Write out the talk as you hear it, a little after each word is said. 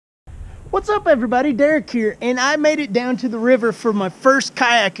What's up, everybody? Derek here, and I made it down to the river for my first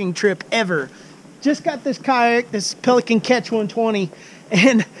kayaking trip ever. Just got this kayak, this Pelican Catch 120,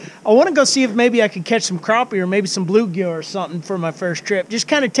 and I want to go see if maybe I could catch some crappie or maybe some bluegill or something for my first trip. Just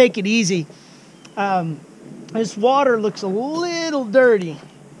kind of take it easy. This water looks a little dirty.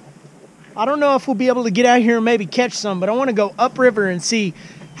 I don't know if we'll be able to get out here and maybe catch some, but I want to go upriver and see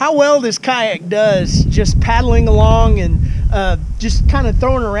how well this kayak does just paddling along and just kind of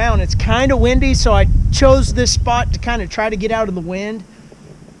throwing around. It's kind of windy, so I chose this spot to kind of try to get out of the wind.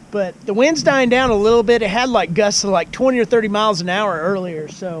 But the wind's dying down a little bit. It had like gusts of like 20 or 30 miles an hour earlier.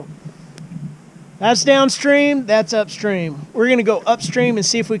 So that's downstream, that's upstream. We're gonna go upstream and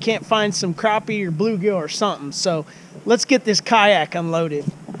see if we can't find some crappie or bluegill or something. So let's get this kayak unloaded.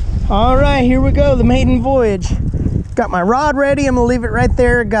 All right, here we go, the maiden voyage. Got my rod ready, I'm gonna leave it right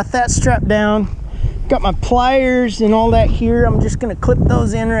there. Got that strapped down. Got my pliers and all that here. I'm just gonna clip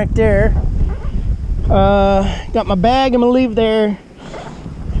those in right there. Got my bag, I'm gonna leave there.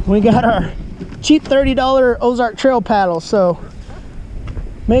 We got our cheap $30 Ozark Trail paddle, so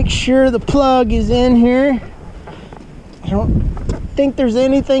make sure the plug is in here. I don't think there's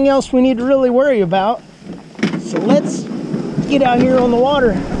anything else we need to really worry about. So let's get out here on the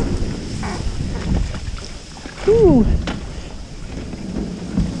water. Whew.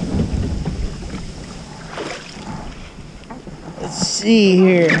 Let's see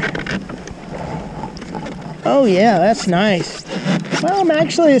here. Oh yeah, that's nice. Well,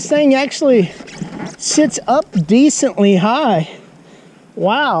 this thing actually sits up decently high.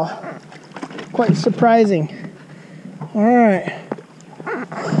 Wow, quite surprising. All right.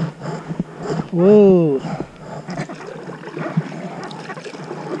 Whoa.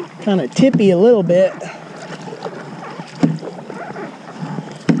 Kind of tippy a little bit.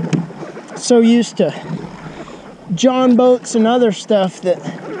 So used to John boats and other stuff that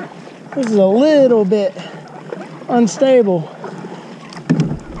this is a little bit unstable.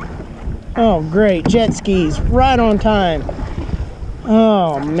 Oh great, jet skis right on time.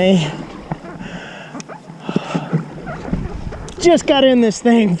 Oh man, just got in this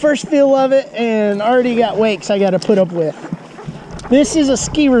thing, first feel of it, and already got wakes I got to put up with. This is a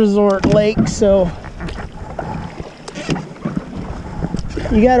ski resort lake, so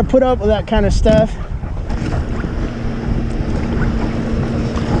you got to put up with that kind of stuff.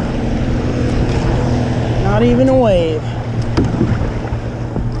 Not even a wave.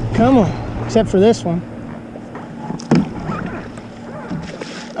 Come on, except for this one.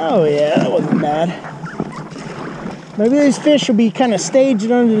 Oh yeah, that wasn't bad. Maybe these fish will be kind of staged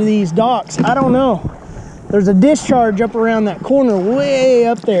under these docks. I don't know. There's a discharge up around that corner way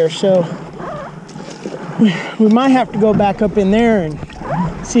up there, so we might have to go back up in there and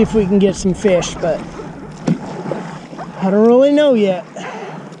see if we can get some fish, but I don't really know yet.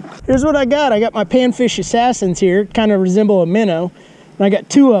 Here's what I got. I got my panfish assassins here, kind of resemble a minnow, and I got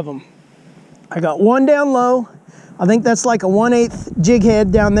two of them. I got one down low. I think that's like a 1/8 jig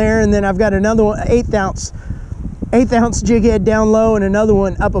head down there, and then I've got another one, 1/8 ounce jig head down low, and another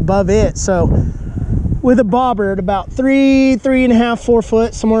one up above it. So with a bobber at about 3.5, 4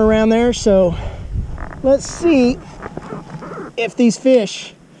 foot, somewhere around there. So let's see if these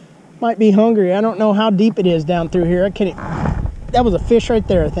fish might be hungry. I don't know how deep it is down through here. That was a fish right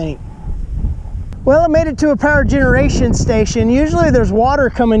there, I think. Well, I made it to a power generation station. Usually there's water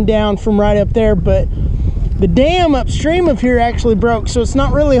coming down from right up there, but the dam upstream of here actually broke, so it's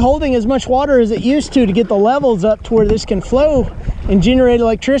not really holding as much water as it used to get the levels up to where this can flow and generate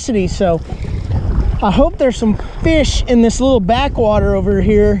electricity. So I hope there's some fish in this little backwater over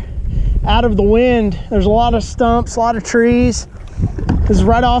here out of the wind. There's a lot of stumps, a lot of trees. This is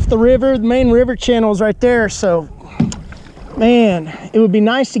right off the river. The main river channel is right there, so man, it would be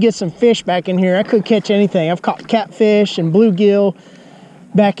nice to get some fish back in here. I could catch anything. I've caught catfish and bluegill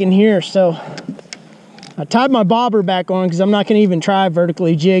back in here, so I tied my bobber back on because I'm not going to even try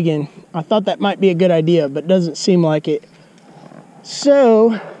vertically jigging. I thought that might be a good idea, but doesn't seem like it.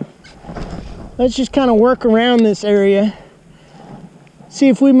 So let's just kind of work around this area, see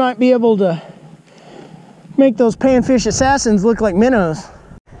if we might be able to make those panfish assassins look like minnows.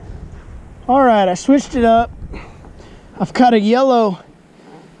 All right, I switched it up. I've got a yellow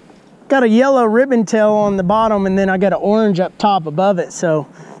ribbon tail on the bottom, and then I got an orange up top above it, so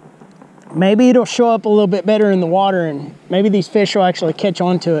maybe it'll show up a little bit better in the water, and maybe these fish will actually catch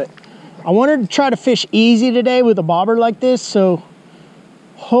onto it. I wanted to try to fish easy today with a bobber like this, so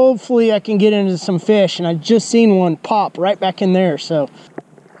hopefully I can get into some fish, and I just seen one pop right back in there. So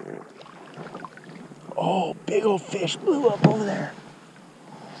oh, big old fish blew up over there.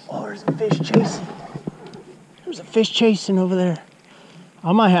 Oh, there's a fish chasing. There's a fish chasing over there.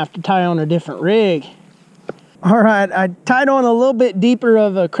 I might have to tie on a different rig. All right, I tied on a little bit deeper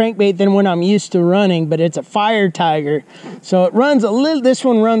of a crankbait than when I'm used to running, but it's a Fire Tiger. So it runs a little, this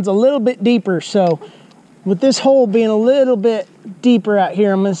one runs a little bit deeper. So with this hole being a little bit deeper out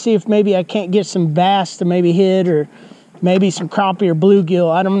here, I'm gonna see if maybe I can't get some bass to maybe hit, or maybe some crappie or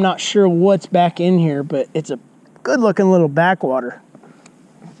bluegill. I'm not sure what's back in here, but it's a good looking little backwater.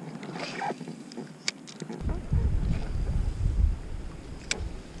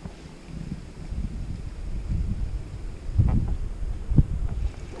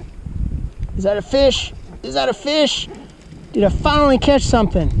 Is that a fish? Is that a fish? Did I finally catch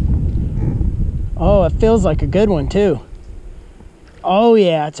something? Oh, it feels like a good one too. Oh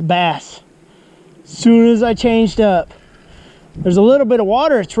yeah, it's a bass. As soon as I changed up. There's a little bit of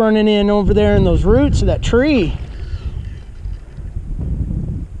water that's running in over there in those roots of that tree.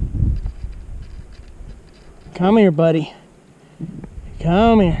 Come here, buddy.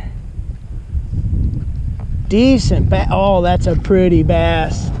 Come here. Decent bass. Oh, that's a pretty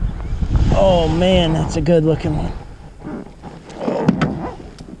bass. Oh man, that's a good looking one.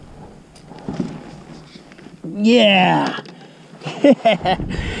 Yeah.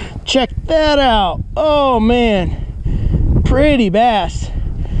 Check that out. Oh man, pretty bass.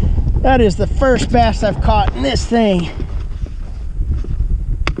 That is the first bass I've caught in this thing.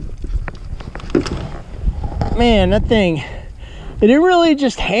 Man, that thing, it didn't really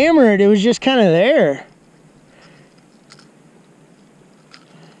just hammer it, it was just kind of there.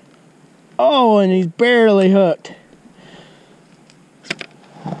 Oh, and he's barely hooked.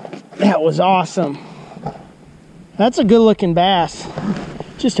 That was awesome. That's a good looking bass.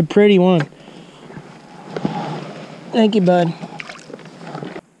 Just a pretty one. Thank you, bud.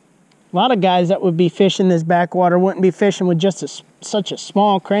 A lot of guys that would be fishing this backwater wouldn't be fishing with just such a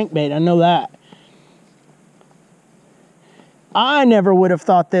small crankbait. I know that. I never would have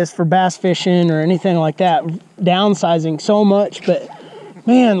thought this for bass fishing or anything like that, downsizing so much, but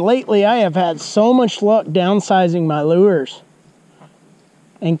man, lately I have had so much luck downsizing my lures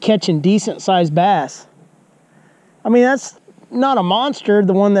and catching decent sized bass. I mean, that's not a monster,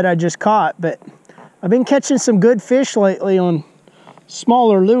 the one that I just caught, but I've been catching some good fish lately on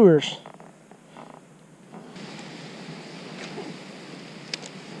smaller lures.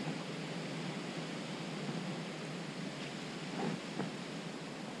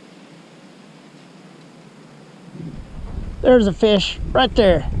 There's a fish right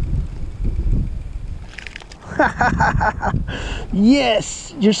there.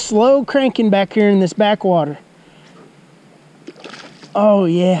 Yes, just slow cranking back here in this backwater. Oh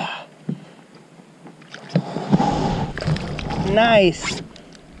yeah. Nice.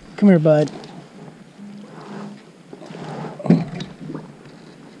 Come here, bud.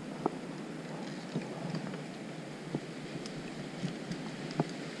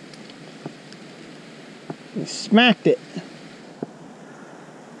 He smacked it.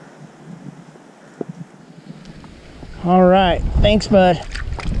 All right, thanks, bud.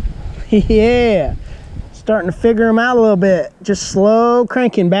 Yeah, starting to figure them out a little bit. Just slow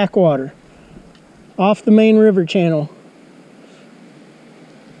cranking backwater off the main river channel.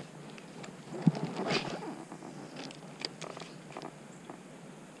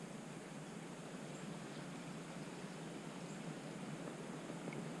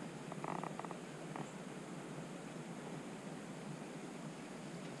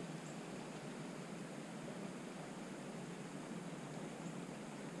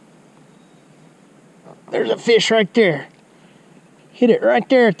 There's a fish right there. Hit it right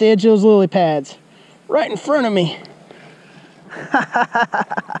there at the edge of those lily pads. Right in front of me.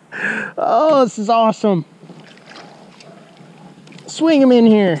 Oh, this is awesome. Swing him in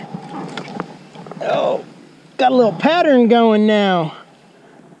here. Oh, got a little pattern going now.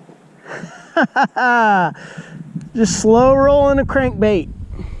 Just slow rolling a crankbait.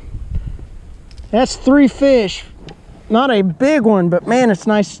 That's 3 fish. Not a big one, but man, it's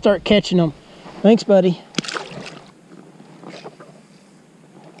nice to start catching them. Thanks, buddy.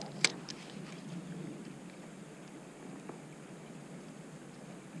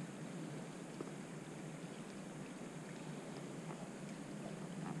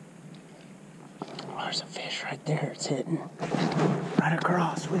 Oh, there's a fish right there. It's hitting right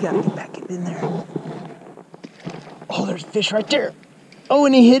across. We gotta get back in there. Oh, there's a fish right there. Oh,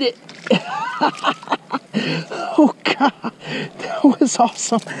 and he hit it. Oh God, that was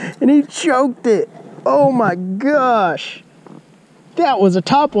awesome. And he choked it. Oh my gosh. That was a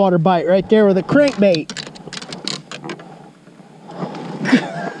topwater bite right there with a crankbait.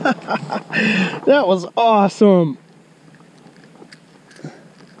 That was awesome.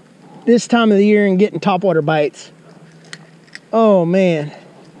 This time of the year and getting topwater bites. Oh man,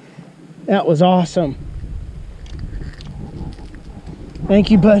 that was awesome.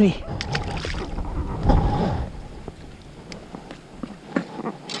 Thank you, buddy.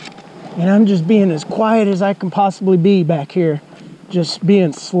 And I'm just being as quiet as I can possibly be back here. Just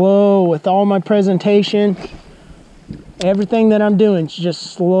being slow with all my presentation. Everything that I'm doing is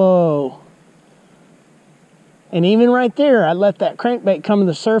just slow. And even right there, I let that crankbait come to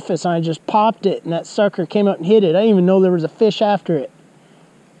the surface and I just popped it and that sucker came up and hit it. I didn't even know there was a fish after it.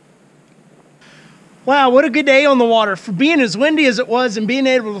 Wow, what a good day on the water. For being as windy as it was and being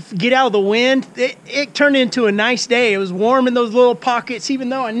able to get out of the wind, it turned into a nice day. It was warm in those little pockets, even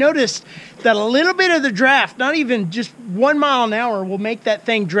though I noticed that a little bit of the draft, not even just 1 mile an hour, will make that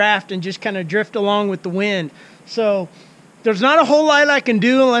thing draft and just kind of drift along with the wind. So there's not a whole lot I can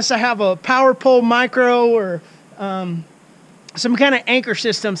do unless I have a power pole micro or some kind of anchor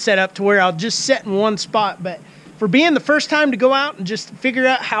system set up to where I'll just set in one spot. But for being the first time to go out and just figure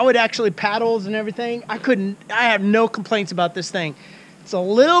out how it actually paddles and everything, I have no complaints about this thing. It's a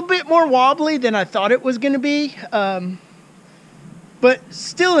little bit more wobbly than I thought it was going to be. But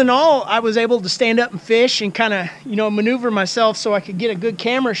still in all, I was able to stand up and fish and kind of, maneuver myself so I could get a good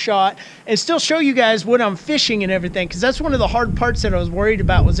camera shot and still show you guys what I'm fishing and everything. Because that's one of the hard parts that I was worried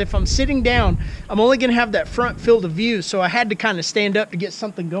about, was if I'm sitting down, I'm only going to have that front field of view. So I had to kind of stand up to get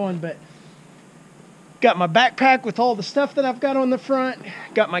something going. But got my backpack with all the stuff that I've got on the front.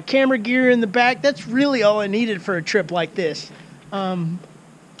 Got my camera gear in the back. That's really all I needed for a trip like this. I've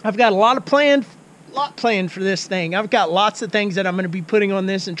got a lot planned for this thing. I've got lots of things that I'm going to be putting on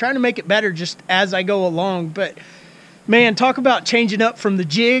this and trying to make it better just as I go along. But man, talk about changing up from the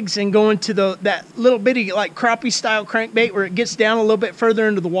jigs and going to that little bitty like crappie style crankbait where it gets down a little bit further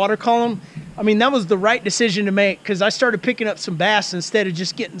into the water column. I mean, that was the right decision to make, because I started picking up some bass instead of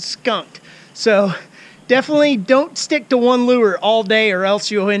just getting skunked. So definitely don't stick to one lure all day, or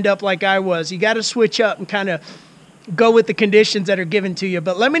else you'll end up like I was. You got to switch up and kind of go with the conditions that are given to you.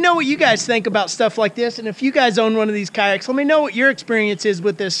 But let me know what you guys think about stuff like this. And if you guys own one of these kayaks, let me know what your experience is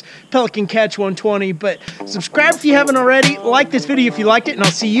with this Pelican Catch 120. But subscribe if you haven't already. Like this video if you liked it, and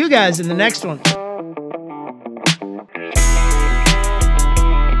I'll see you guys in the next one.